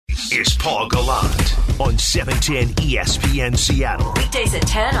This is Paul Gallant on 710 ESPN Seattle. Weekdays at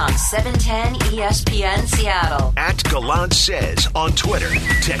 10 on 710 ESPN Seattle. At Gallant Says on Twitter.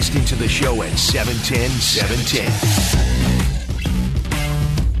 Text into the show at 710-710.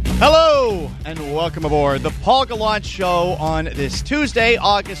 Hello, and welcome aboard the Paul Gallant Show on this Tuesday,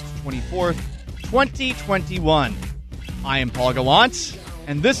 August 24th, 2021. I am Paul Gallant,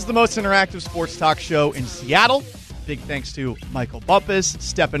 and this is the most interactive sports talk show in Seattle. Big thanks to Michael Bumpus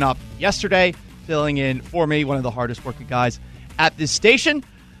stepping up yesterday, filling in for me, one of the hardest working guys at this station.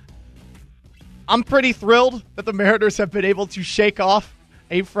 I'm pretty thrilled that the Mariners have been able to shake off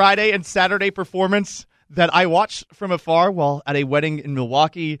a Friday and Saturday performance that I watched from afar while at a wedding in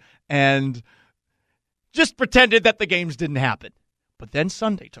Milwaukee and just pretended that the games didn't happen. But then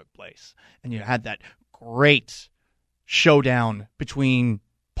Sunday took place, and you had that great showdown between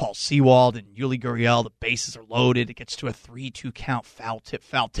Paul Sewald and Yuli Gurriel. The bases are loaded. It gets to a 3-2 count, foul tip.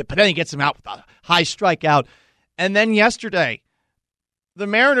 But then he gets him out with a high strikeout. And then yesterday, the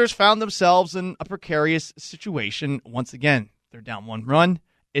Mariners found themselves in a precarious situation. Once again, they're down 1 run.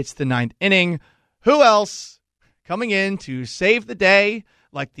 It's the 9th inning. Who else coming in to save the day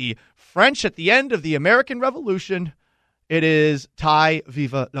like the French at the end of the American Revolution? It is Ty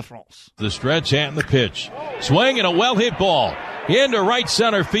Viva la France. The stretch and the pitch. Swing and a well-hit ball. Into right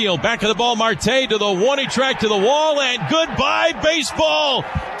center field. Back of the ball, Marte to the warning track to the wall, and goodbye baseball.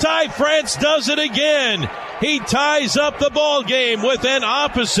 Ty France does it again. He ties up the ball game with an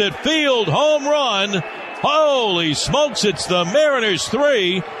opposite field home run. Holy smokes, it's the Mariners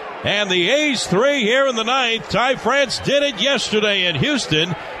 3 and the A's 3 here in the 9th. Ty France did it yesterday in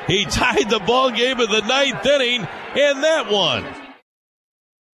Houston. He tied the ball game in the 9th inning in that one.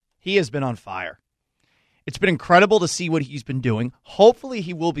 He has been on fire. It's been incredible to see what he's been doing. Hopefully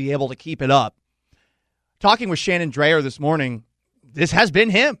he will be able to keep it up. Talking with Shannon Dreyer this morning, this has been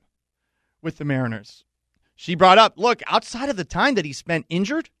him with the Mariners. She brought up, look, outside of the time that he spent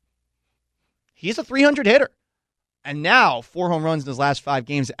injured, he's a 300 hitter. And now 4 home runs in his last 5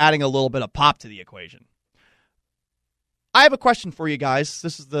 games, adding a little bit of pop to the equation. I have a question for you guys.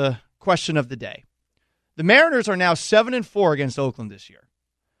 This is the question of the day. The Mariners are now 7-4 against Oakland this year.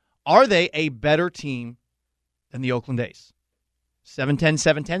 Are they a better team than the Oakland A's?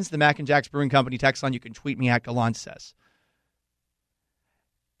 710-710 is the Mac and Jack's Brewing Company text line. You can tweet me at Gallant Says.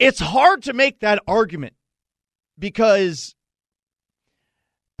 It's hard to make that argument because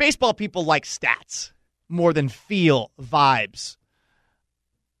baseball people like stats more than feel, vibes.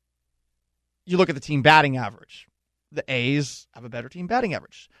 You look at the team batting average. The A's have a better team batting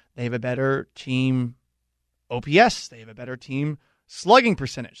average. They have a better team OPS. They have a better team slugging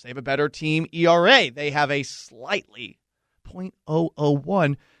percentage. They have a better team ERA. They have a slightly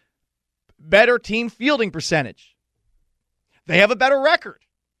 .001 better team fielding percentage. They have a better record.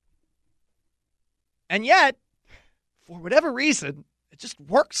 And yet, for whatever reason, it just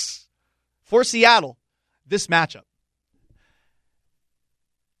works for Seattle, this matchup.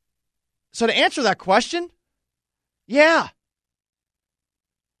 So to answer that question, yeah.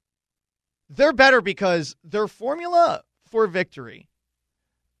 They're better because their formula for victory,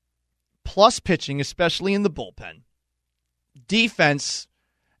 plus pitching, especially in the bullpen, defense,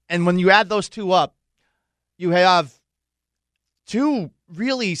 and when you add those two up, you have 2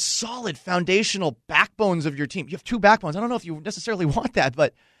 really solid foundational backbones of your team. You have 2 backbones. I don't know if you necessarily want that,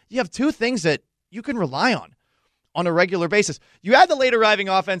 but you have 2 things that you can rely on a regular basis. You add the late arriving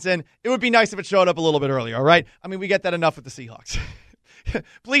offense in, it would be nice if it showed up a little bit earlier, all right? I mean, we get that enough with the Seahawks.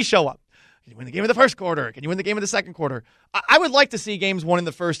 Please show up. Can you win the game in the first quarter? Can you win the game in the second quarter? I would like to see games won in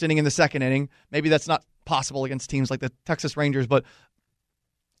the first inning and the second inning. Maybe that's not possible against teams like the Texas Rangers, but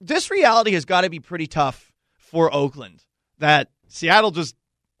this reality has got to be pretty tough for Oakland, that Seattle just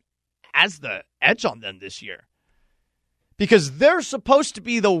has the edge on them this year. Because they're supposed to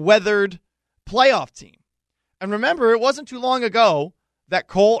be the weathered playoff team. And remember, it wasn't too long ago that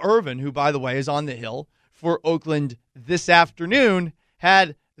Cole Irvin, who, by the way, is on the hill for Oakland this afternoon,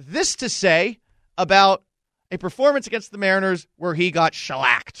 had this to say about a performance against the Mariners where he got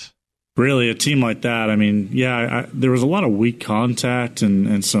shellacked. Really, a team like that, I mean, yeah, there was a lot of weak contact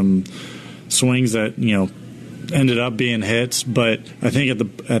and some swings that, ended up being hits. But I think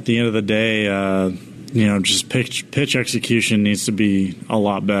at the end of the day, just pitch execution needs to be a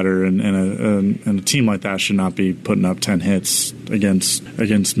lot better, and a team like that should not be putting up 10 hits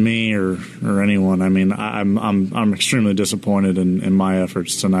against me or anyone. I mean, I'm extremely disappointed in my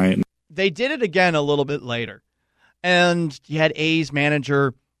efforts tonight. They did it again a little bit later, and you had A's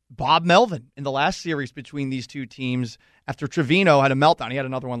manager Bob Melvin in the last series between these two teams after Trevino had a meltdown. He had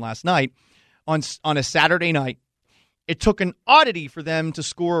another one last night on a Saturday night. It took an oddity for them to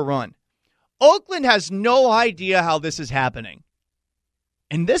score a run. Oakland has no idea how this is happening.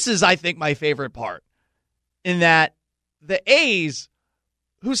 And this is, I think, my favorite part, in that the A's,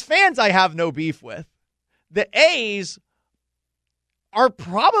 whose fans I have no beef with, the A's are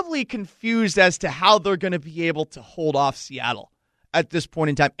probably confused as to how they're going to be able to hold off Seattle at this point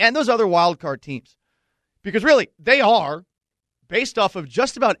in time, and those other wild card teams. Because really, they are, based off of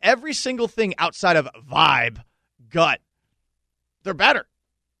just about every single thing outside of vibe, gut, they're better.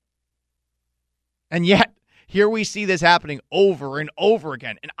 And yet, here we see this happening over and over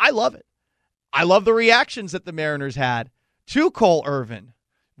again. And I love it. I love the reactions that the Mariners had to Cole Irvin,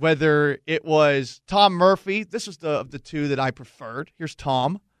 whether it was Tom Murphy. This was of the two that I preferred. Here's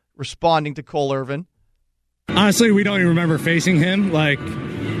Tom responding to Cole Irvin. Honestly, we don't even remember facing him.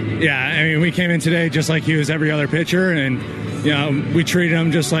 We came in today just like he was every other pitcher, and we treated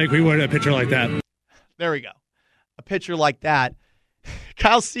him just like we would a pitcher like that. There we go. A pitcher like that.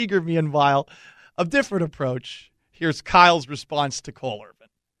 Kyle Seager, meanwhile, a different approach. Here's Kyle's response to Cole Irvin.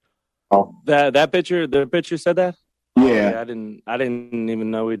 Oh, that pitcher, the pitcher said that? Yeah. I didn't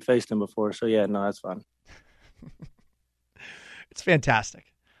even know we'd faced him before. So yeah, no, that's fine. It's fantastic.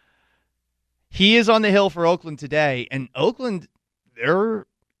 He is on the hill for Oakland today, and Oakland, they're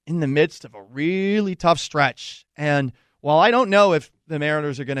in the midst of a really tough stretch. And while I don't know if the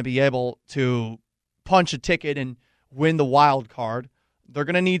Mariners are going to be able to punch a ticket and win the wild card, they're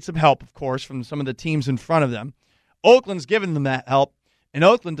going to need some help, of course, from some of the teams in front of them. Oakland's given them that help, and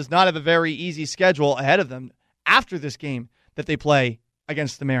Oakland does not have a very easy schedule ahead of them after this game that they play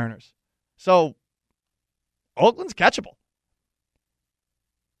against the Mariners. So, Oakland's catchable.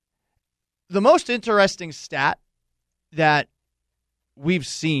 The most interesting stat that we've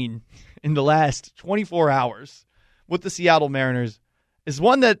seen in the last 24 hours with the Seattle Mariners is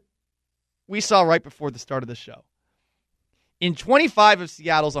one that we saw right before the start of the show. In 25 of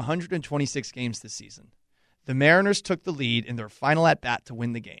Seattle's 126 games this season, the Mariners took the lead in their final at-bat to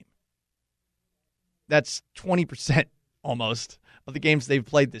win the game. That's 20% almost of the games they've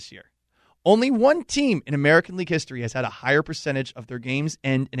played this year. Only one team in American League history has had a higher percentage of their games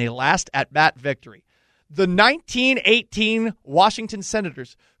end in a last at-bat victory. The 1918 Washington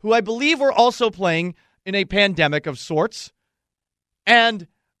Senators, who I believe were also playing in a pandemic of sorts. And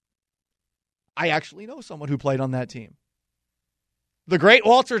I actually know someone who played on that team. The great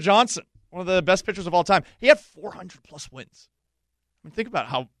Walter Johnson, one of the best pitchers of all time. He had 400-plus wins. I mean, think about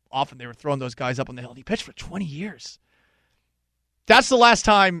how often they were throwing those guys up on the hill. He pitched for 20 years. That's the last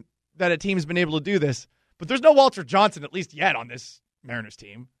time that a team has been able to do this. But there's no Walter Johnson, at least yet, on this Mariners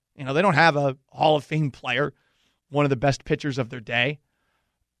team. You know, they don't have a Hall of Fame player, one of the best pitchers of their day.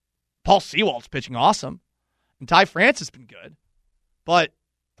 Paul Sewald's pitching awesome. And Ty France has been good. But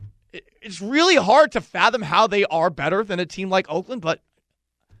it's really hard to fathom how they are better than a team like Oakland, but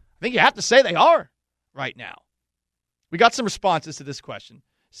I think you have to say they are right now. We got some responses to this question.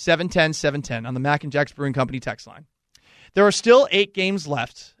 710-710 on the Mac and Jack's Brewing Company text line. There are still 8 games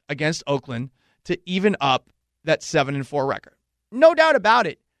left against Oakland to even up that 7-4 record. No doubt about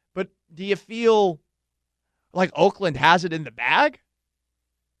it. But do you feel like Oakland has it in the bag?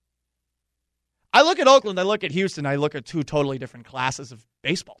 I look at Oakland, I look at Houston, I look at two totally different classes of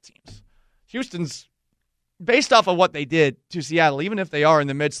baseball teams. Houston's, based off of what they did to Seattle, even if they are in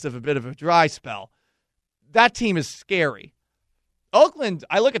the midst of a bit of a dry spell, that team is scary. Oakland,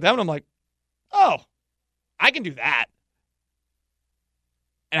 I look at them and I'm like, oh, I can do that.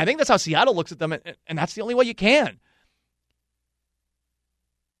 And I think that's how Seattle looks at them, and that's the only way you can.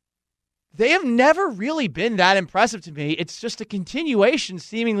 They have never really been that impressive to me. It's just a continuation,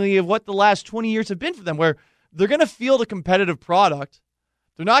 seemingly, of what the last 20 years have been for them, where they're going to field a competitive product.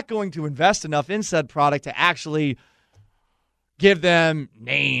 They're not going to invest enough in said product to actually give them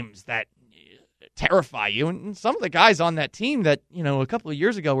names that terrify you. And some of the guys on that team that, you know, a couple of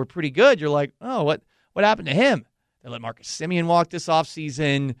years ago were pretty good, you're like, oh, what happened to him? They let Marcus Semien walk this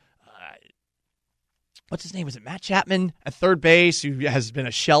offseason. What's his name? Was it Matt Chapman at third base, who has been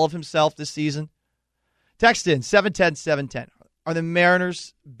a shell of himself this season? Text in 710-710. Are the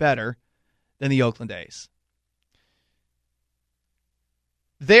Mariners better than the Oakland A's?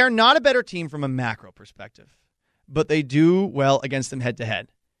 They are not a better team from a macro perspective, but they do well against them head-to-head.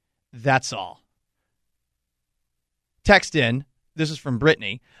 That's all. Text in. This is from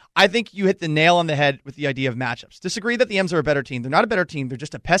Brittany. I think you hit the nail on the head with the idea of matchups. Disagree that the M's are a better team. They're not a better team. They're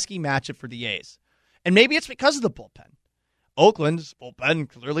just a pesky matchup for the A's. And maybe it's because of the bullpen. Oakland's bullpen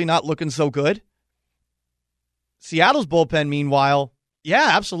clearly not looking so good. Seattle's bullpen, meanwhile, yeah,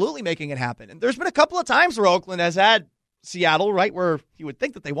 absolutely making it happen. And there's been a couple of times where Oakland has had Seattle, right, where you would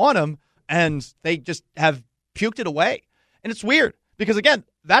think that they want them, and they just have puked it away. And it's weird because, again,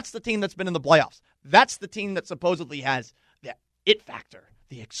 that's the team that's been in the playoffs. That's the team that supposedly has the it factor,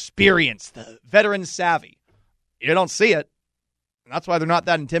 the experience, the veteran savvy. You don't see it. And that's why they're not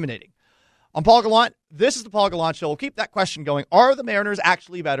that intimidating. I'm Paul Gallant. This is the Paul Gallant Show. We'll keep that question going. Are the Mariners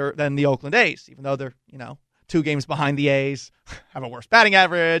actually better than the Oakland A's? Even though they're, 2 games behind the A's, have a worse batting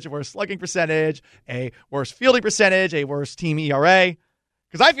average, a worse slugging percentage, a worse fielding percentage, a worse team ERA.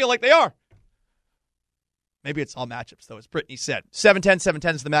 Because I feel like they are. Maybe it's all matchups, though, as Brittany said.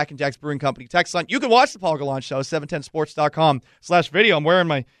 710 is the Mac and Jack's Brewing Company text line. You can watch the Paul Gallant Show, 710sports.com/video. I'm wearing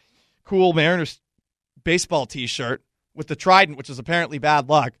my cool Mariners baseball t-shirt with the trident, which is apparently bad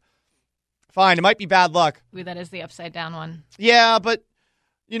luck. Fine, it might be bad luck. Ooh, that is the upside down one. Yeah, but,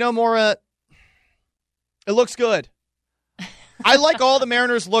 Maura, it looks good. I like all the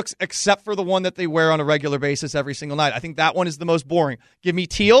Mariners' looks except for the one that they wear on a regular basis every single night. I think that one is the most boring. Give me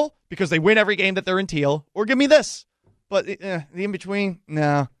teal because they win every game that they're in teal, or give me this. But the in-between,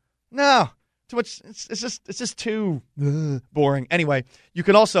 no. Too much. It's just too boring. Anyway, you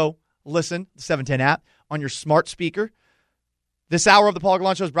can also listen to the 710 app on your smart speaker. This hour of the Paul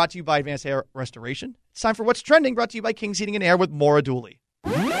Gallant Show is brought to you by Advanced Hair Restoration. It's time for What's Trending, brought to you by King's Heating and Air with Maura Dooley.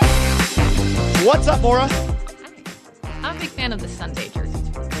 What's up, Maura? I'm a big fan of the Sunday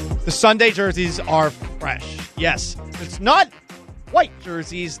jerseys. The Sunday jerseys are fresh. Yes. It's not white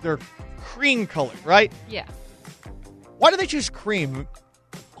jerseys. They're cream colored, right? Yeah. Why do they choose cream?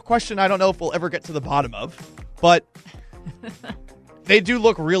 A question I don't know if we'll ever get to the bottom of, but they do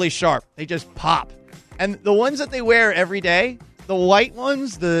look really sharp. They just pop. And the ones that they wear every day, the white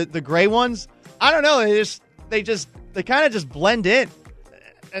ones, the gray ones, I don't know. They kind of just blend in.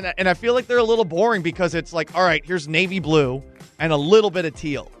 And I feel like they're a little boring because it's like, all right, here's navy blue and a little bit of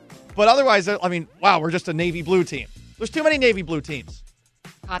teal. But otherwise, wow, we're just a navy blue team. There's too many navy blue teams.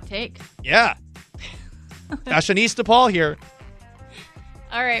 Hot take. Yeah. Fashionista Paul here.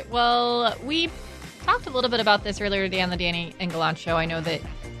 All right, well, we talked a little bit about this earlier today on the Danny and Gallant Show. I know that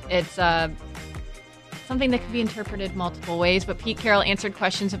it's something that can be interpreted multiple ways, but Pete Carroll answered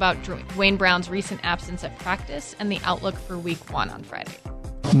questions about Dwayne Brown's recent absence at practice and the outlook for Week 1 on Friday.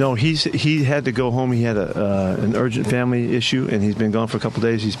 No, he had to go home. He had an urgent family issue, and he's been gone for a couple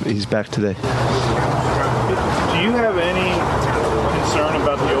days. He's back today. Do you have any concern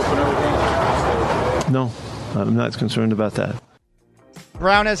about the opener? No, I'm not concerned about that.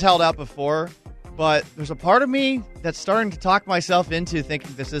 Brown has held out before, but there's a part of me that's starting to talk myself into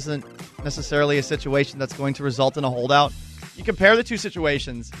thinking this isn't necessarily a situation that's going to result in a holdout. You compare the two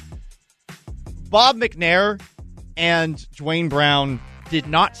situations. Bob McNair and Dwayne Brown did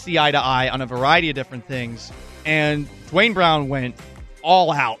not see eye to eye on a variety of different things, and Dwayne Brown went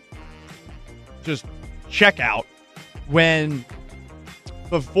all out, just check out, when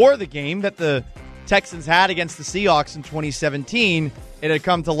before the game that the Texans had against the Seahawks in 2017, it had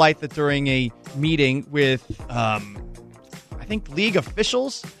come to light that during a meeting with, I think, league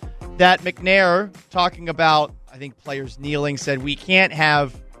officials, that McNair, talking about, I think, players kneeling, said we can't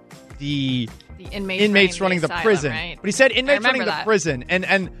have the inmates running the asylum, prison. right? But he said inmates running the prison.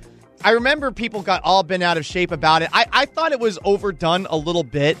 And I remember people got all bent out of shape about it. I thought it was overdone a little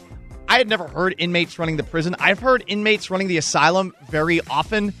bit. I had never heard inmates running the prison. I've heard inmates running the asylum very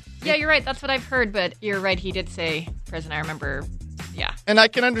often. Yeah, you're right. That's what I've heard, but you're right. He did say prison. I remember, yeah. And I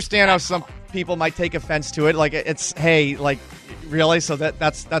can understand how some people might take offense to it. Like, it's, hey, like, really? So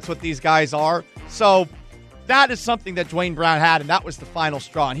that's what these guys are? So that is something that Dwayne Brown had, and that was the final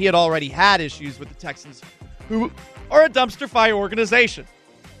straw. And he had already had issues with the Texans, who are a dumpster fire organization.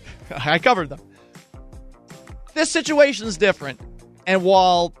 I covered them. This situation is different. And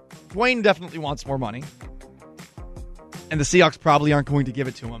while Dwayne definitely wants more money, and the Seahawks probably aren't going to give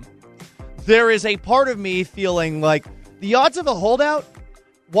it to him, there is a part of me feeling like the odds of a holdout,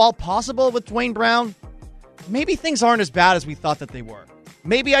 while possible with Dwayne Brown, maybe things aren't as bad as we thought that they were.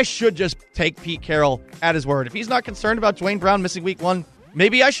 Maybe I should just take Pete Carroll at his word. If he's not concerned about Dwayne Brown missing Week 1,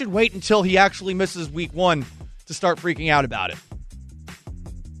 maybe I should wait until he actually misses Week 1 to start freaking out about it.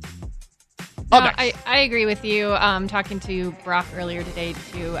 No, I agree with you. Talking to Brock earlier today,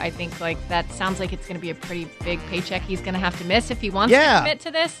 too, I think that sounds like it's going to be a pretty big paycheck he's going to have to miss if he wants to commit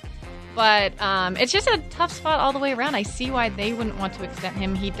to this. But it's just a tough spot all the way around. I see why they wouldn't want to extend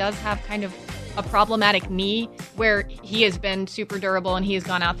him. He does have kind of a problematic knee where he has been super durable and he has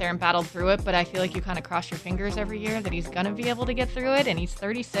gone out there and battled through it. But I feel like you kind of cross your fingers every year that he's going to be able to get through it. And he's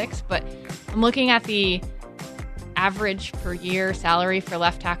 36. But I'm looking at the average per year salary for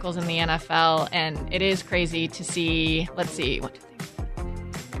left tackles in the NFL, and it is crazy to see. Let's see.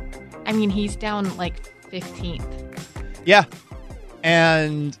 I mean, he's down like 15th. Yeah.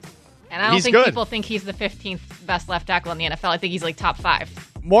 And And I don't think people think he's the 15th best left tackle in the NFL. I think he's like top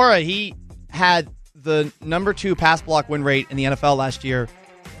 5. Mora, he had the number 2 pass block win rate in the NFL last year,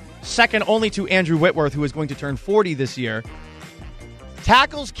 second only to Andrew Whitworth, who is going to turn 40 this year.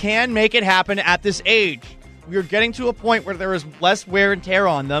 Tackles can make it happen at this age. We are getting to a point where there is less wear and tear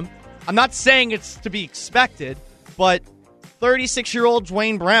on them. I'm not saying it's to be expected, but 36-year-old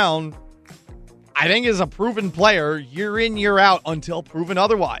Dwayne Brown, I think, is a proven player year in, year out until proven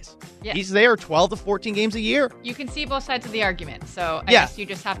otherwise. Yeah. He's there 12 to 14 games a year. You can see both sides of the argument. So I guess you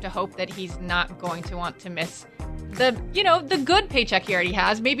just have to hope that he's not going to want to miss the good paycheck he already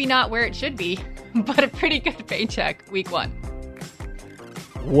has. Maybe not where it should be, but a pretty good paycheck week 1.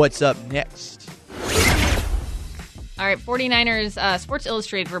 What's up next? All right, 49ers Sports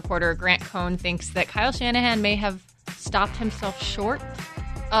Illustrated reporter Grant Cohn thinks that Kyle Shanahan may have stopped himself short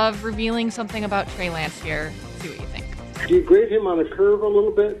of revealing something about Trey Lance here. Let's see what you think. Do you grade him on a curve a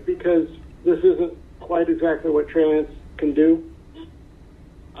little bit because this isn't quite exactly what Trey Lance can do?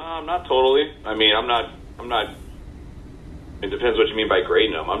 Not totally. I mean, I'm not. It depends what you mean by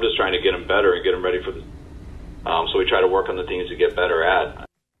grading him. I'm just trying to get him better and get him ready for the. So we try to work on the things to get better at.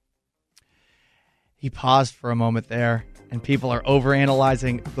 He paused for a moment there, and people are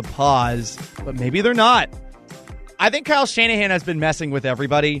overanalyzing the pause, but maybe they're not. I think Kyle Shanahan has been messing with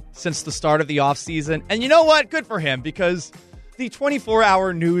everybody since the start of the offseason. And you know what? Good for him, because the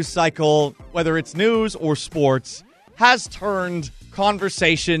 24-hour news cycle, whether it's news or sports, has turned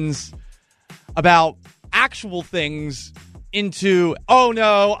conversations about actual things into, oh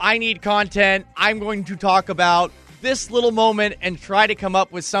no, I need content. I'm going to talk about this little moment and try to come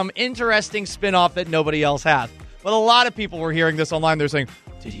up with some interesting spin-off that nobody else has. But a lot of people were hearing this online. They're saying,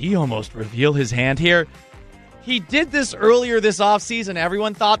 did he almost reveal his hand here? He did this earlier this offseason.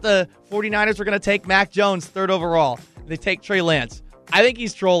 Everyone thought the 49ers were going to take Mac Jones 3rd overall. They take Trey Lance. I think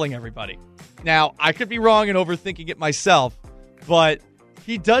he's trolling everybody. Now, I could be wrong and overthinking it myself, but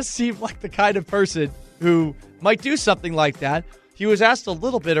he does seem like the kind of person who might do something like that. He was asked a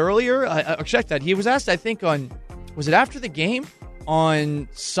little bit earlier. I checked that. He was asked, I think, was it after the game on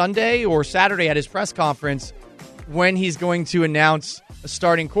Sunday or Saturday at his press conference when he's going to announce a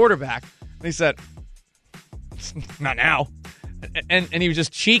starting quarterback. And he said, not now. And he was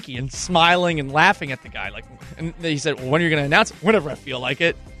just cheeky and smiling and laughing at the guy. And he said, well, when are you going to announce it? Whenever I feel like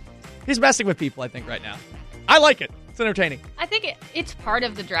it. He's messing with people, I think, right now. I like it. It's entertaining. I think it's part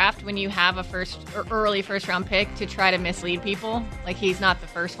of the draft when you have a early first-round pick to try to mislead people. Like, he's not the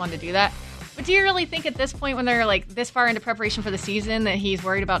first one to do that. But do you really think at this point, when they're like this far into preparation for the season, that he's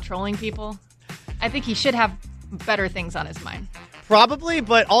worried about trolling people? I think he should have better things on his mind. Probably,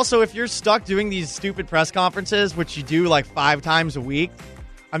 but also if you're stuck doing these stupid press conferences, which you do like 5 times a week,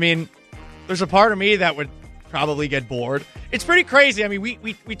 I mean, there's a part of me that would probably get bored. It's pretty crazy. I mean,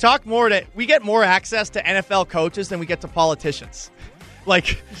 we talk more we get more access to NFL coaches than we get to politicians.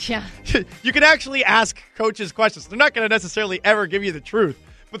 Like, yeah, you can actually ask coaches questions. They're not going to necessarily ever give you the truth,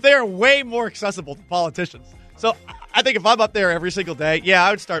 but they are way more accessible to politicians. So I think if I'm up there every single day, yeah, I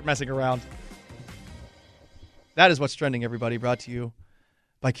would start messing around. That is what's trending, everybody. Brought to you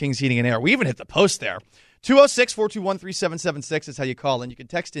by King's Heating and Air. We even hit the post there. 206-421-3776 is how you call in. You can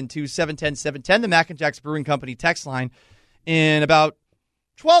text in to 710-710, the Mac and Jack's Brewing Company text line. In about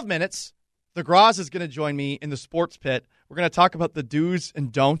 12 minutes, the Graz is going to join me in the sports pit. We're going to talk about the do's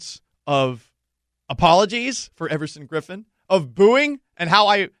and don'ts of apologies for Everson Griffin, of booing, and how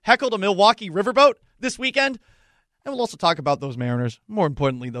I heckled a Milwaukee riverboat this weekend. And we'll also talk about those Mariners. More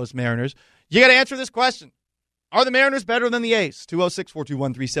importantly, those Mariners. You got to answer this question. Are the Mariners better than the A's?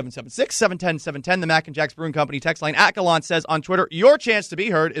 206-421-3776, 710-710, the Mac and Jack's Brewing Company text line. At Gallant says on Twitter, your chance to be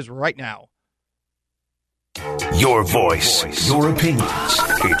heard is right now. Your voice, your opinions.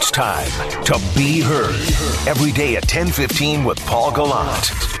 It's time to be heard. Every day at 10:15 with Paul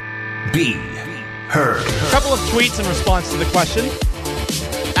Gallant. Be heard. A couple of tweets in response to the question.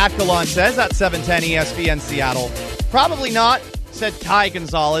 At Gallant says, at 710 ESPN Seattle. Probably not, said Ty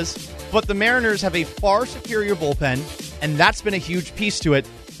Gonzalez. But the Mariners have a far superior bullpen, and that's been a huge piece to it,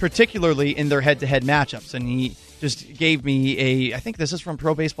 particularly in their head-to-head matchups. And he just gave me I think this is from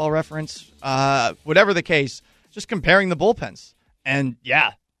Pro Baseball Reference, whatever the case, just comparing the bullpens. And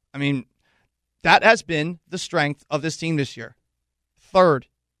yeah, I mean, that has been the strength of this team this year. 3rd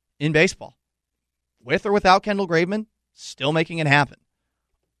in baseball. With or without Kendall Graveman, still making it happen.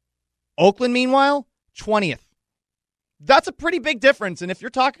 Oakland, meanwhile, 20th. That's a pretty big difference. And if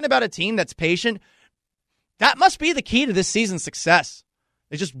you're talking about a team that's patient, that must be the key to this season's success.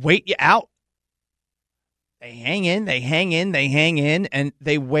 They just wait you out. They hang in, and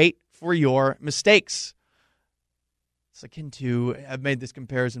they wait for your mistakes. It's akin to, I've made this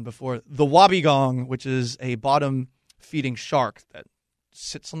comparison before, the wobbegong, which is a bottom-feeding shark that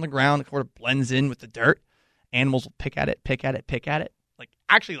sits on the ground and sort of blends in with the dirt. Animals will pick at it. Like,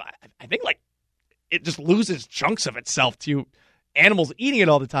 actually, I think, like, it just loses chunks of itself to animals eating it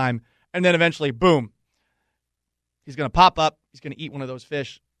all the time. And then eventually, boom, he's going to pop up. He's going to eat one of those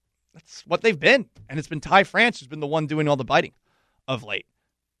fish. That's what they've been. And it's been Ty France who's been the one doing all the biting of late.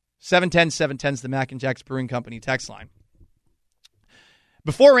 710-710 is the Mac and Jack's Brewing Company text line.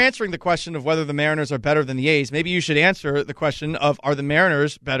 Before answering the question of whether the Mariners are better than the A's, maybe you should answer the question of, are the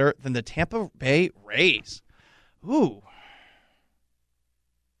Mariners better than the Tampa Bay Rays? Ooh.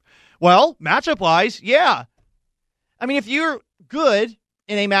 Well, matchup-wise, yeah. I mean, if you're good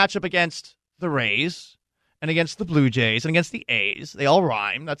in a matchup against the Rays and against the Blue Jays and against the A's, they all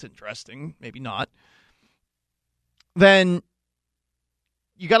rhyme. That's interesting. Maybe not. Then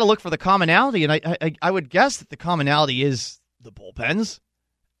you got to look for the commonality, and I would guess that the commonality is the bullpens.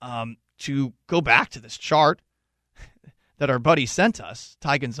 To go back to this chart that our buddy sent us,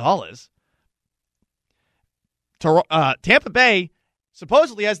 Ty Gonzalez, Tampa Bay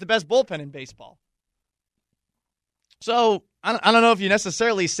supposedly has the best bullpen in baseball. So I don't know if you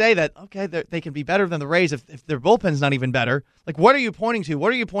necessarily say that, okay, they can be better than the Rays if their bullpen's not even better. Like, what are you pointing to?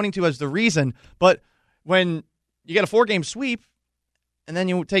 What are you pointing to as the reason? But when you get a 4-game sweep and then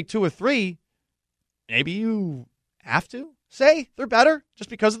you take 2 or 3, maybe you have to say they're better just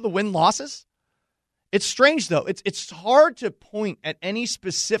because of the win-losses. It's strange, though. It's hard to point at any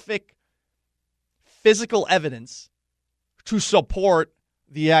specific physical evidence to support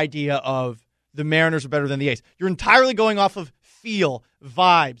the idea of the Mariners are better than the A's. You're entirely going off of feel,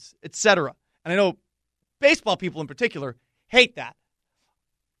 vibes, etc. And I know baseball people in particular hate that.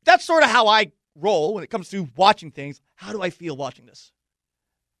 That's sort of how I roll when it comes to watching things. How do I feel watching this?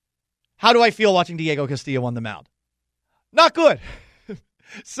 How do I feel watching Diego Castillo on the mound? Not good.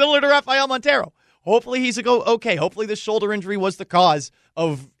 Similar to Rafael Montero. Hopefully he's okay. Hopefully this shoulder injury was the cause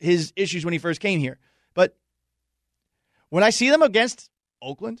of his issues when he first came here. But when I see them against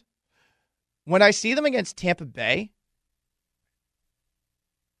Oakland, when I see them against Tampa Bay,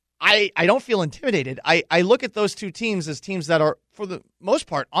 I don't feel intimidated. I look at those two teams as teams that are, for the most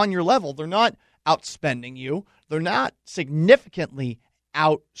part, on your level. They're not outspending you. They're not significantly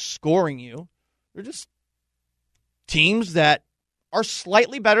outscoring you. They're just teams that are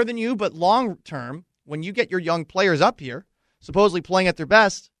slightly better than you, but long term, when you get your young players up here, supposedly playing at their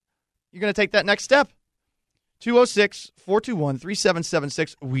best, you're going to take that next step.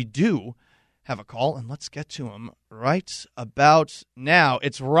 206-421-3776. We do have a call, and let's get to him right about now.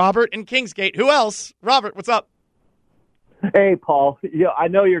 It's Robert in Kingsgate. Who else? Robert, what's up? Hey, Paul. Yeah, I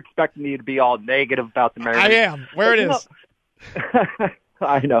know you're expecting me to be all negative about the Mariners. I am. Where it is.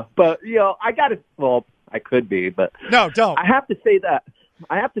 I know. But, I could be, but no, don't. I have to say that.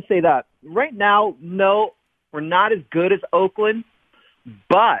 Right now, no, we're not as good as Oakland,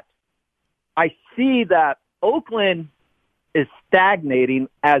 but I see that Oakland is stagnating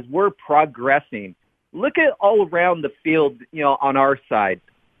as we're progressing. Look at all around the field, on our side.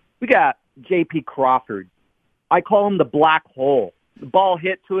 We got J.P. Crawford. I call him the black hole. The ball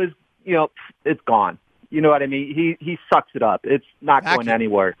hit to his, it's gone. You know what I mean? He sucks it up. It's not going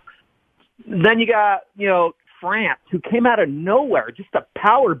anywhere. Then you got, France, who came out of nowhere, just a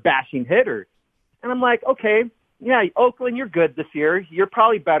power-bashing hitter. And I'm like, okay, yeah, Oakland, you're good this year. You're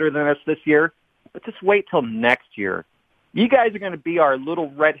probably better than us this year. But just wait till next year. You guys are going to be our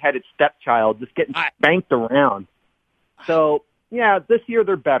little red-headed stepchild just getting spanked around. So, yeah, this year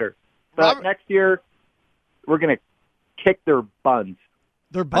they're better. But next year, we're going to kick their buns.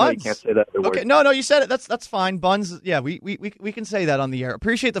 Their buns? You can't say that word. Okay, no, you said it. That's fine. Buns, yeah, we can say that on the air.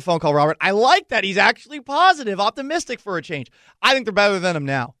 Appreciate the phone call, Robert. I like that. He's actually positive, optimistic for a change. I think they're better than him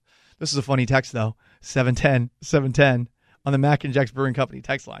now. This is a funny text, though. 710 on the Mac and Jack's Brewing Company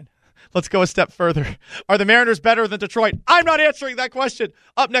text line. Let's go a step further. Are the Mariners better than Detroit? I'm not answering that question.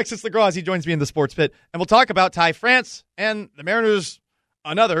 Up next, it's LaGraw. He joins me in the Sports Pit, and we'll talk about Ty France and the Mariners,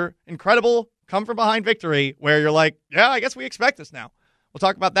 another incredible come-from-behind victory where you're like, yeah, I guess we expect this now. We'll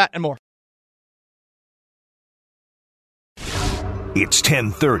talk about that and more. It's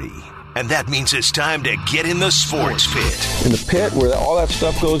 10:30, and that means it's time to get in the Sports Pit. In the pit where all that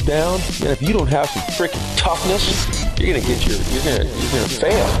stuff goes down, and if you don't have some freaking toughness, you're gonna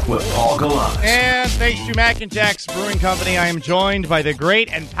fail. With Paul Gallant. And thanks to Mac and Jack's Brewing Company, I am joined by the great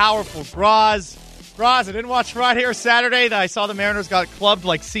and powerful Graz. Graz, I didn't watch Friday or Saturday. I saw the Mariners got clubbed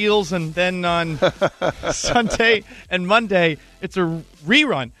like seals, and then on Sunday and Monday, it's a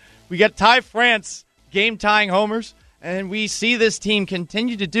rerun. We get Ty France game-tying homers, and we see this team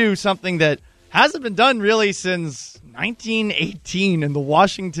continue to do something that hasn't been done really since 1918, and the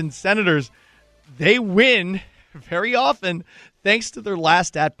Washington Senators, they win very often thanks to their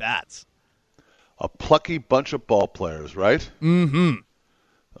last at-bats. A plucky bunch of ball players, right? Mm-hmm.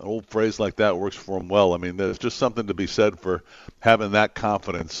 An old phrase like that works for them well. I mean, there's just something to be said for having that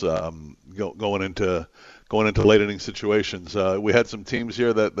confidence going into late inning situations. We had some teams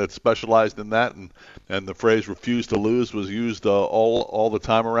here that specialized in that, and the phrase "refuse to lose" was used all the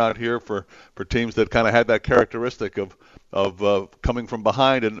time around here for teams that kind of had that characteristic of coming from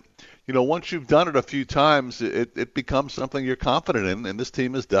behind. And once you've done it a few times, it becomes something you're confident in, and this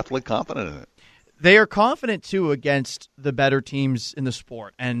team is definitely confident in it. They are confident, too, against the better teams in the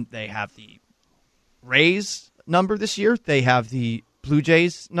sport, and they have the Rays number this year. They have the Blue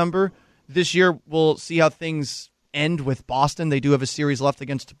Jays number this year. We'll see how things end with Boston. They do have a series left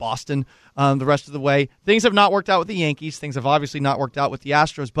against Boston the rest of the way. Things have not worked out with the Yankees. Things have obviously not worked out with the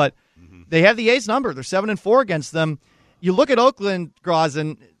Astros, but they have the A's number. They're 7-4 against them. You look at Oakland,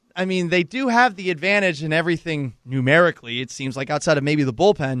 Grozen, I mean, they do have the advantage in everything numerically, it seems like, outside of maybe the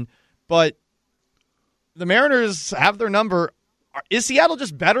bullpen, but the Mariners have their number. Is Seattle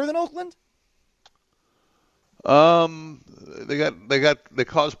just better than Oakland? They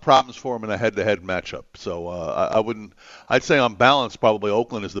caused problems for them in a head-to-head matchup. So I'd say on balance probably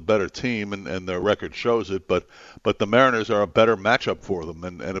Oakland is the better team, and their record shows it. But the Mariners are a better matchup for them,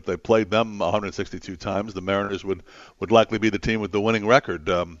 and if they played them 162 times, the Mariners would likely be the team with the winning record.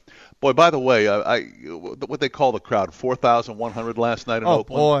 Boy, by the way, what they call the crowd, 4,100 last night in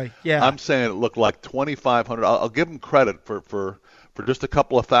Oakland. Oh boy, yeah. I'm saying it looked like 2,500. I'll give them credit for just a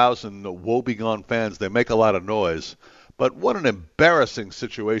couple of thousand woebegone fans. They make a lot of noise. But what an embarrassing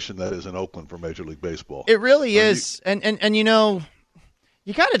situation that is in Oakland for Major League Baseball. It really is. And you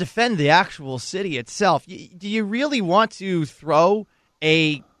got to defend the actual city itself. Do you really want to throw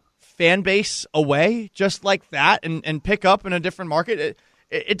a fan base away just like that and pick up in a different market?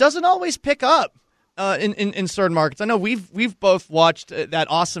 It doesn't always pick up in certain markets. I know we've both watched that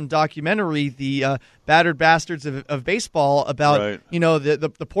awesome documentary, the Battered Bastards of Baseball, about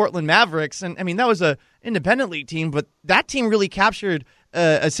the Portland Mavericks, and I mean that was a independent league team, but that team really captured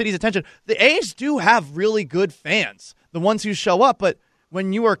a city's attention. The A's do have really good fans, the ones who show up, but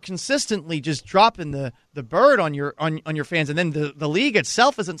when you are consistently just dropping the bird on your fans, and then the league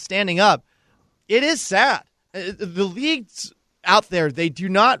itself isn't standing up, it is sad. The league's out there, they do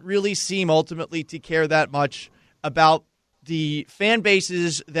not really seem ultimately to care that much about the fan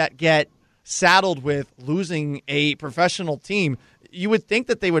bases that get saddled with losing a professional team. You would think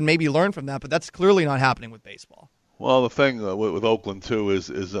that they would maybe learn from that, but that's clearly not happening with baseball. Well, the thing with Oakland too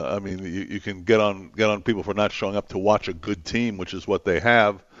is I mean, you can get on people for not showing up to watch a good team, which is what they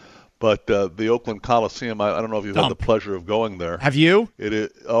have. But the Oakland Coliseum, I don't know if you've had the pleasure of going there. Have you? It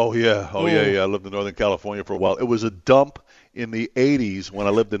is. Oh yeah. I lived in Northern California for a while. It was a dump in the 80s when I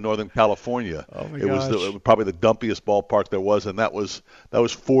lived in Northern California. Oh my gosh. It was probably the dumpiest ballpark there was, and that was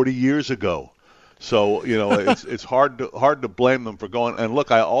 40 years ago. So it's hard to blame them for going. And look,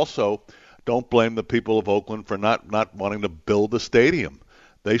 I also don't blame the people of Oakland for not wanting to build a stadium.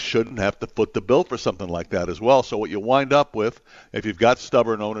 They shouldn't have to foot the bill for something like that as well. So what you wind up with, if you've got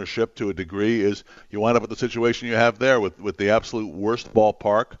stubborn ownership to a degree, is you wind up with the situation you have there with the absolute worst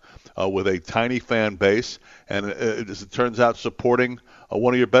ballpark, with a tiny fan base, and as it turns out, supporting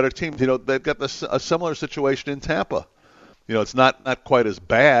one of your better teams. They've got a similar situation in Tampa. It's not quite as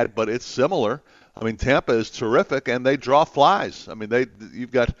bad, but it's similar. I mean, Tampa is terrific, and they draw flies. I mean,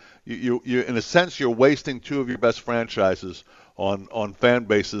 you in a sense, you're wasting two of your best franchises on fan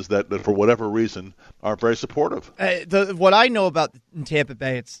bases that for whatever reason aren't very supportive. What I know about in Tampa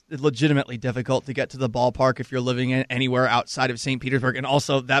Bay, it's legitimately difficult to get to the ballpark if you're living anywhere outside of St. Petersburg, and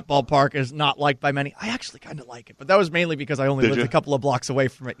also that ballpark is not liked by many. I actually kind of like it, but that was mainly because I only lived a couple of blocks away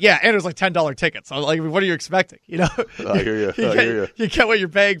from it. Yeah, and it was like $10 tickets. So like, what are you expecting? I hear you. You get what you're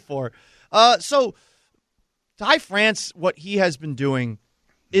paying for. So Ty France, what he has been doing,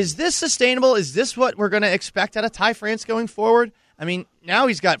 is this sustainable? Is this what we're going to expect out of Ty France going forward? I mean, now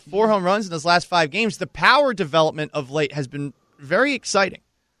he's got 4 home runs in his last 5 games. The power development of late has been very exciting.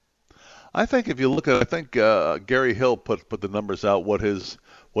 I think if you look at, Gary Hill put the numbers out what his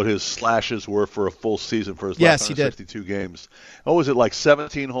slashes were for a full season for his last 162 games. What was it, like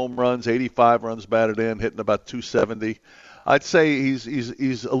 17 home runs, 85 runs batted in, hitting about 270? I'd say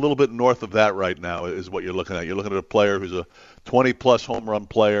he's a little bit north of that right now is what you're looking at. You're looking at a player who's a 20-plus home run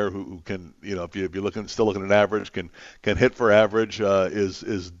player who can, if you're still looking at average, can hit for average,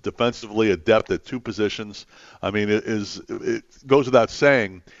 is defensively adept at 2 positions. I mean, it goes without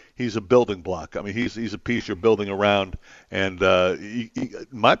saying he's a building block. I mean, he's a piece you're building around, and in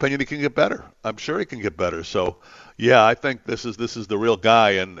my opinion, he can get better. I'm sure he can get better. So, yeah, I think this is the real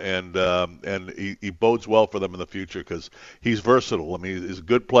guy, and he bodes well for them in the future because he's versatile. I mean, he's a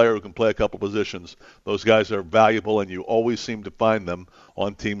good player who can play a couple positions. Those guys are valuable, and you always seem to find them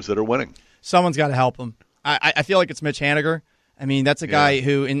on teams that are winning. Someone's got to help him. I feel like it's Mitch Haniger. I mean, that's a guy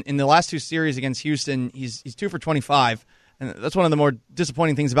who, in the last two series against Houston, he's 2 for 25, and that's one of the more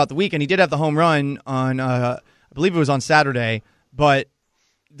disappointing things about the week. And he did have the home run on, I believe it was on Saturday, but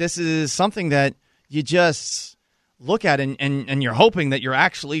this is something that you just look at and you're hoping that you're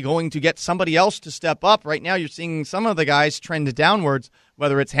actually going to get somebody else to step up. Right now, you're seeing some of the guys trend downwards,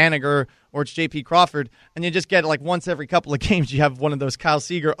 whether it's Haniger or it's J.P. Crawford, and you just get like once every couple of games you have one of those Kyle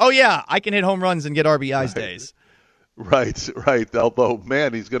Seager, oh yeah, I can hit home runs and get RBIs days. Right. Although,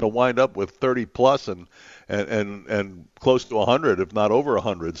 man, he's going to wind up with 30 plus and close to 100, if not over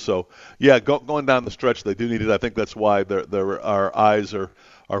 100. So, yeah, going down the stretch, they do need it. I think that's why our eyes are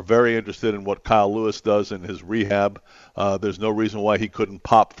very interested in what Kyle Lewis does in his rehab. There's no reason why he couldn't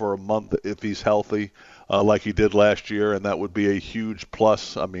pop for a month if he's healthy, like he did last year, and that would be a huge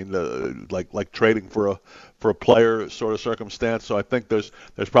plus. I mean, like trading for a player sort of circumstance. So I think there's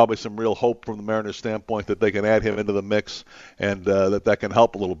probably some real hope from the Mariners' standpoint that they can add him into the mix and that can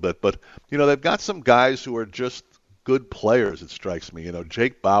help a little bit. But, they've got some guys who are just good players, it strikes me.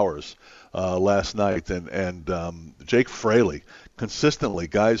 Jake Bauers last night and Jake Fraley, consistently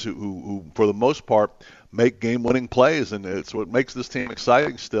guys who for the most part make game-winning plays, and it's what makes this team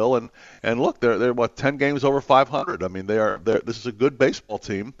exciting still. And look, they're 10 games over 500. I mean, this is a good baseball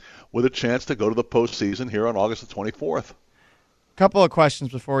team with a chance to go to the postseason here on August the 24th. Couple of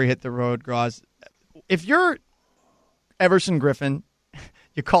questions before we hit the road, Graz. If you're Everson Griffin,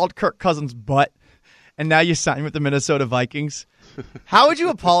 you called Kirk Cousins' butt, and now you sign with the Minnesota Vikings, how would you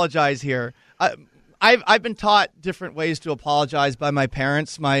apologize here? I've been taught different ways to apologize by my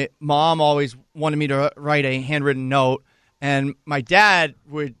parents. My mom always wanted me to write a handwritten note, and my dad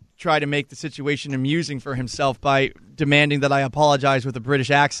would try to make the situation amusing for himself by demanding that I apologize with a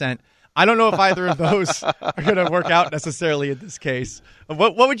British accent. I don't know if either of those are going to work out necessarily in this case.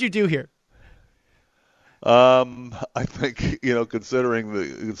 What would you do here? I think, considering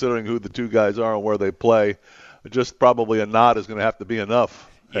who the two guys are and where they play, just probably a nod is going to have to be enough.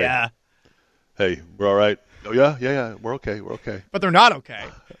 Yeah. Hey, we're all right. Oh, yeah, we're okay. But they're not okay.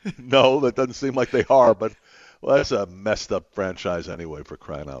 No, that doesn't seem like they are, but that's a messed up franchise anyway, for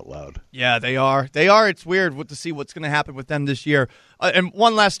crying out loud. Yeah, they are. It's weird to see what's going to happen with them this year. And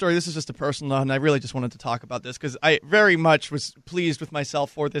one last story. This is just a personal note, and I really just wanted to talk about this because I very much was pleased with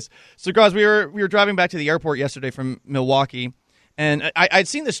myself for this. So, guys, we were driving back to the airport yesterday from Milwaukee, and I'd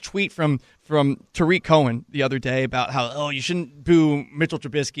seen this tweet from Tariq Cohen the other day about how, you shouldn't boo Mitchell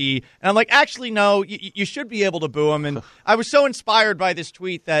Trubisky. And I'm like, actually, no, you should be able to boo him. And I was so inspired by this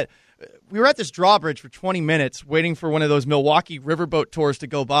tweet that we were at this drawbridge for 20 minutes waiting for one of those Milwaukee riverboat tours to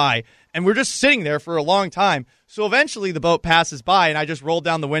go by, and we're just sitting there for a long time. So eventually the boat passes by, and I just rolled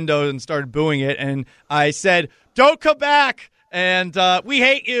down the window and started booing it, and I said, "Don't come back!" And we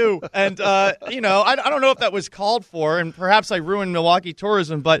hate you. And, I don't know if that was called for, and perhaps I ruined Milwaukee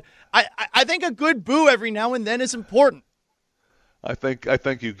tourism, but I think a good boo every now and then is important. I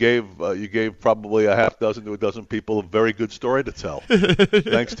think you gave probably a half dozen to a dozen people a very good story to tell,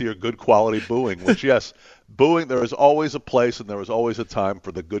 thanks to your good quality booing. Which, yes, booing, there is always a place and there is always a time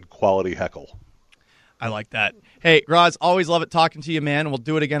for the good quality heckle. I like that. Hey, Graz, always love it talking to you, man. We'll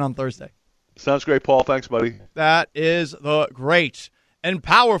do it again on Thursday. Sounds great, Paul. Thanks, buddy. That is the great and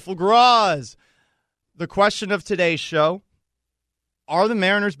powerful Graz. The question of today's show: are the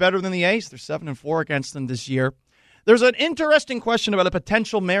Mariners better than the A's? They're 7-4 against them this year. There's an interesting question about a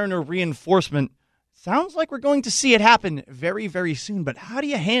potential Mariner reinforcement. Sounds like we're going to see it happen very, very soon, but how do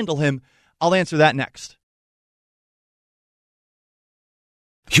you handle him? I'll answer that next.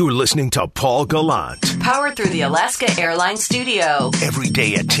 You're listening to Paul Gallant. Powered through the Alaska Airlines studio. Every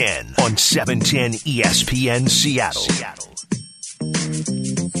day at 10 on 710 ESPN Seattle.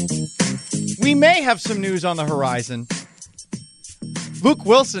 We may have some news on the horizon. Luke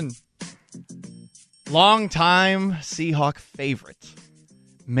Wilson, longtime Seahawk favorite,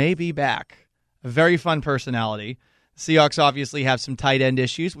 may be back. A very fun personality. Seahawks obviously have some tight end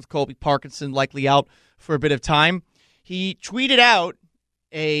issues with Colby Parkinson likely out for a bit of time. He tweeted out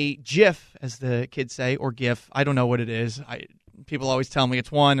a GIF, as the kids say, or GIF. I don't know what it is. People always tell me it's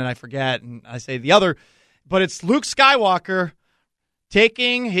one, and I forget, and I say the other. But it's Luke Skywalker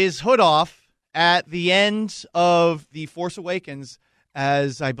taking his hood off at the end of The Force Awakens,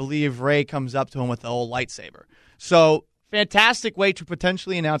 as I believe Rey comes up to him with the old lightsaber. So fantastic way to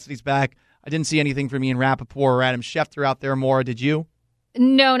potentially announce that he's back. I didn't see anything from Ian Rappaport or Adam Schefter out there. Maura, did you?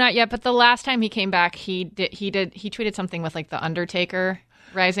 No, not yet. But the last time he came back, he tweeted something with like the Undertaker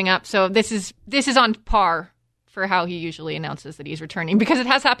rising up. So this is on par for how he usually announces that he's returning, because it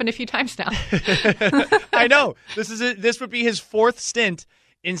has happened a few times now. I know. This would be his fourth stint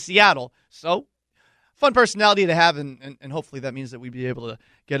in Seattle. So fun personality to have, and hopefully that means that we'd be able to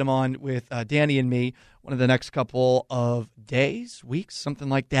get him on with Danny and me one of the next couple of days, weeks, something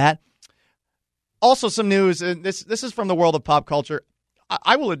like that. Also some news, and this is from the world of pop culture.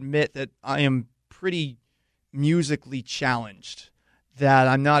 I will admit that I am pretty musically challenged, that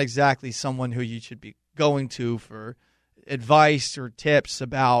I'm not exactly someone who you should be going to for advice or tips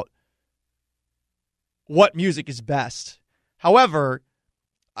about what music is best. However,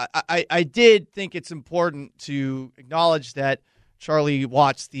 I did think it's important to acknowledge that Charlie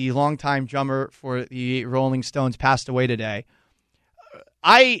Watts, the longtime drummer for the Rolling Stones, passed away today.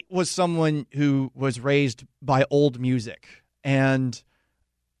 I was someone who was raised by old music, and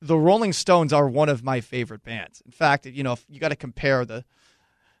the Rolling Stones are one of my favorite bands. In fact, if you got to compare the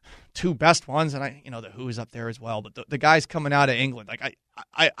two best ones, and the Who's up there as well, but the guys coming out of England, like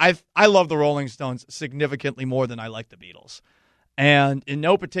I love the Rolling Stones significantly more than I like the Beatles. And in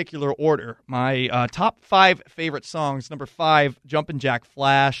no particular order, my top 5 favorite songs: number 5, Jumpin' Jack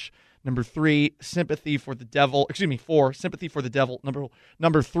Flash; number 3, Sympathy for the Devil. 4, Sympathy for the Devil.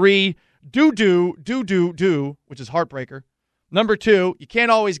 Number 3, Do Do Do Do Do, which is Heartbreaker. Number 2, You Can't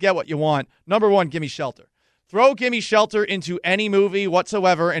Always Get What You Want. Number 1, Gimme Shelter. Throw Gimme Shelter into any movie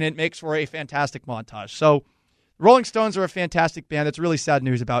whatsoever, and it makes for a fantastic montage. So, Rolling Stones are a fantastic band. It's really sad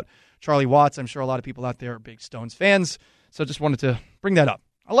news about Charlie Watts. I'm sure a lot of people out there are big Stones fans, so just wanted to bring that up.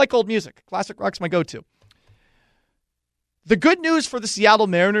 I like old music. Classic rock's my go-to. The good news for the Seattle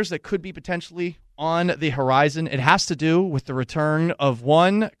Mariners that could be potentially on the horizon, it has to do with the return of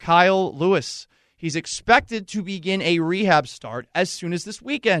one Kyle Lewis. He's expected to begin a rehab start as soon as this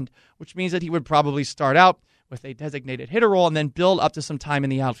weekend, which means that he would probably start out with a designated hitter role and then build up to some time in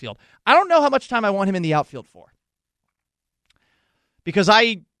the outfield. I don't know how much time I want him in the outfield for, because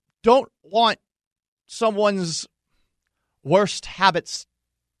I don't want someone's worst habits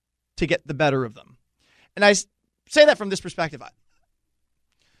to get the better of them. And I say that from this perspective.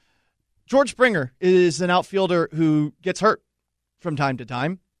 George Springer is an outfielder who gets hurt from time to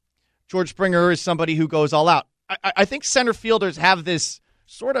time. George Springer is somebody who goes all out. I think center fielders have this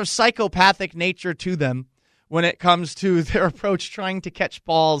sort of psychopathic nature to them when it comes to their approach trying to catch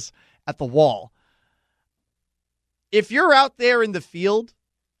balls at the wall. If you're out there in the field,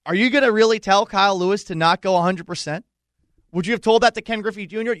 are you going to really tell Kyle Lewis to not go 100%? Would you have told that to Ken Griffey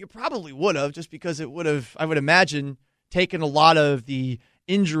Jr.? You probably would have, just because it would have, I would imagine, taken a lot of the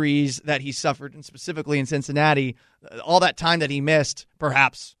injuries that he suffered, and specifically in Cincinnati, all that time that he missed,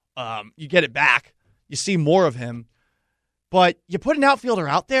 perhaps. You get it back. You see more of him. But you put an outfielder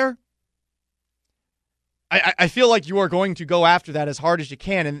out there, I feel like you are going to go after that as hard as you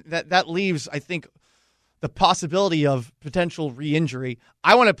can, and that leaves, I think, the possibility of potential re-injury.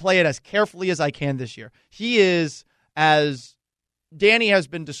 I want to play it as carefully as I can this year. He is, as Danny has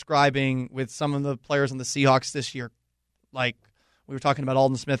been describing with some of the players on the Seahawks this year, like we were talking about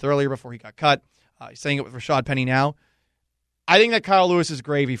Aldon Smith earlier before he got cut. He's saying it with Rashad Penny now. I think that Kyle Lewis is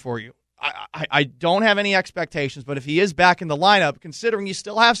gravy for you. I don't have any expectations, but if he is back in the lineup, considering you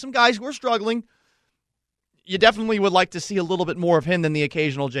still have some guys who are struggling, you definitely would like to see a little bit more of him than the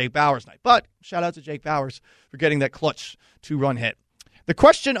occasional Jake Bauers night. But shout out to Jake Bauers for getting that clutch 2-run hit. The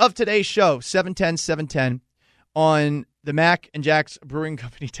question of today's show, 710-710, on the Mac and Jack's Brewing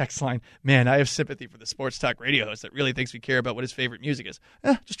Company text line. Man, I have sympathy for the sports talk radio host that really thinks we care about what his favorite music is.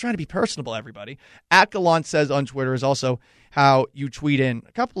 Just trying to be personable, everybody. @Gallant says on Twitter is also how you tweet in.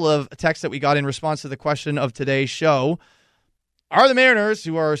 A couple of texts that we got in response to the question of today's show. Are the Mariners,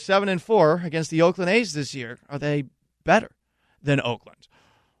 who are 7-4 against the Oakland A's this year, are they better than Oakland?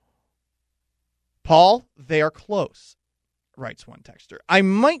 Paul, they are close, writes one texter. I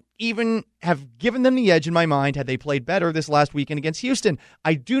might even have given them the edge in my mind had they played better this last weekend against Houston.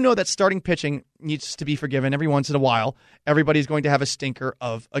 I do know that starting pitching needs to be forgiven every once in a while. Everybody's going to have a stinker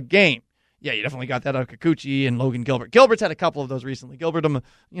of a game. Yeah, you definitely got that out of Kikuchi and Logan Gilbert. Gilbert's had a couple of those recently. Gilbert, I'm,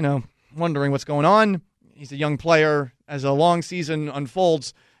 wondering what's going on. He's a young player. As a long season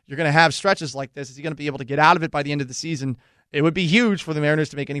unfolds, you're going to have stretches like this. Is he going to be able to get out of it by the end of the season? It would be huge for the Mariners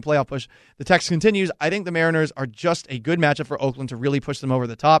to make any playoff push. The text continues, I think the Mariners are just a good matchup for Oakland to really push them over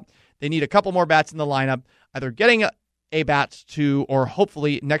the top. They need a couple more bats in the lineup, either getting a bat to, or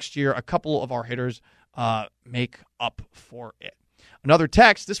hopefully next year, a couple of our hitters make up for it. Another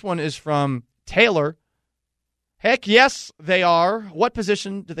text, this one is from Taylor. Heck yes, they are. What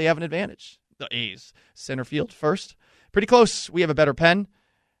position do they have an advantage? The A's. Center field first. Pretty close. We have a better pen.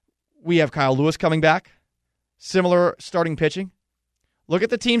 We have Kyle Lewis coming back. Similar starting pitching. Look at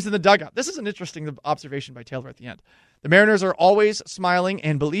the teams in the dugout. This is an interesting observation by Taylor at the end. The Mariners are always smiling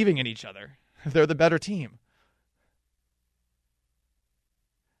and believing in each other. They're the better team.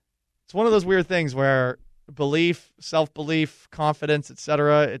 It's one of those weird things where belief, self-belief, confidence,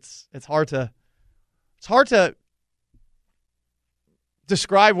 etc. It's hard to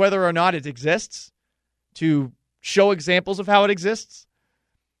describe whether or not it exists, to show examples of how it exists.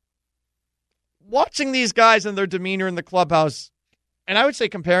 Watching these guys and their demeanor in the clubhouse, and I would say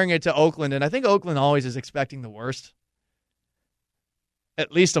comparing it to Oakland, and I think Oakland always is expecting the worst,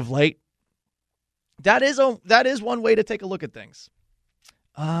 at least of late. That is one way to take a look at things.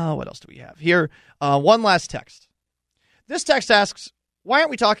 What else do we have here? One last text. This text asks, why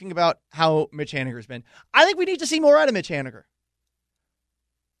aren't we talking about how Mitch Haniger's been? I think we need to see more out of Mitch Haniger.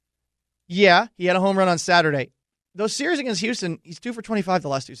 Yeah, he had a home run on Saturday. Those series against Houston, he's 2 for 25 the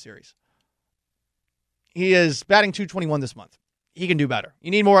last 2 series. He is batting .221 this month. He can do better.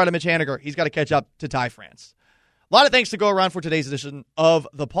 You need more out of Mitch Haniger. He's got to catch up to Ty France. A lot of thanks to go around for today's edition of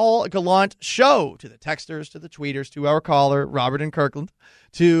the Paul Gallant Show. To the texters, to the tweeters, to our caller, Robert in Kirkland,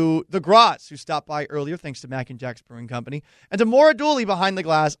 to the Graz, who stopped by earlier, thanks to Mac and Jack's Brewing Company, and to Maura Dooley behind the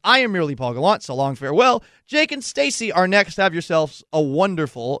glass. I am merely Paul Gallant. So long, farewell. Jake and Stacy are next. Have yourselves a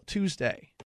wonderful Tuesday.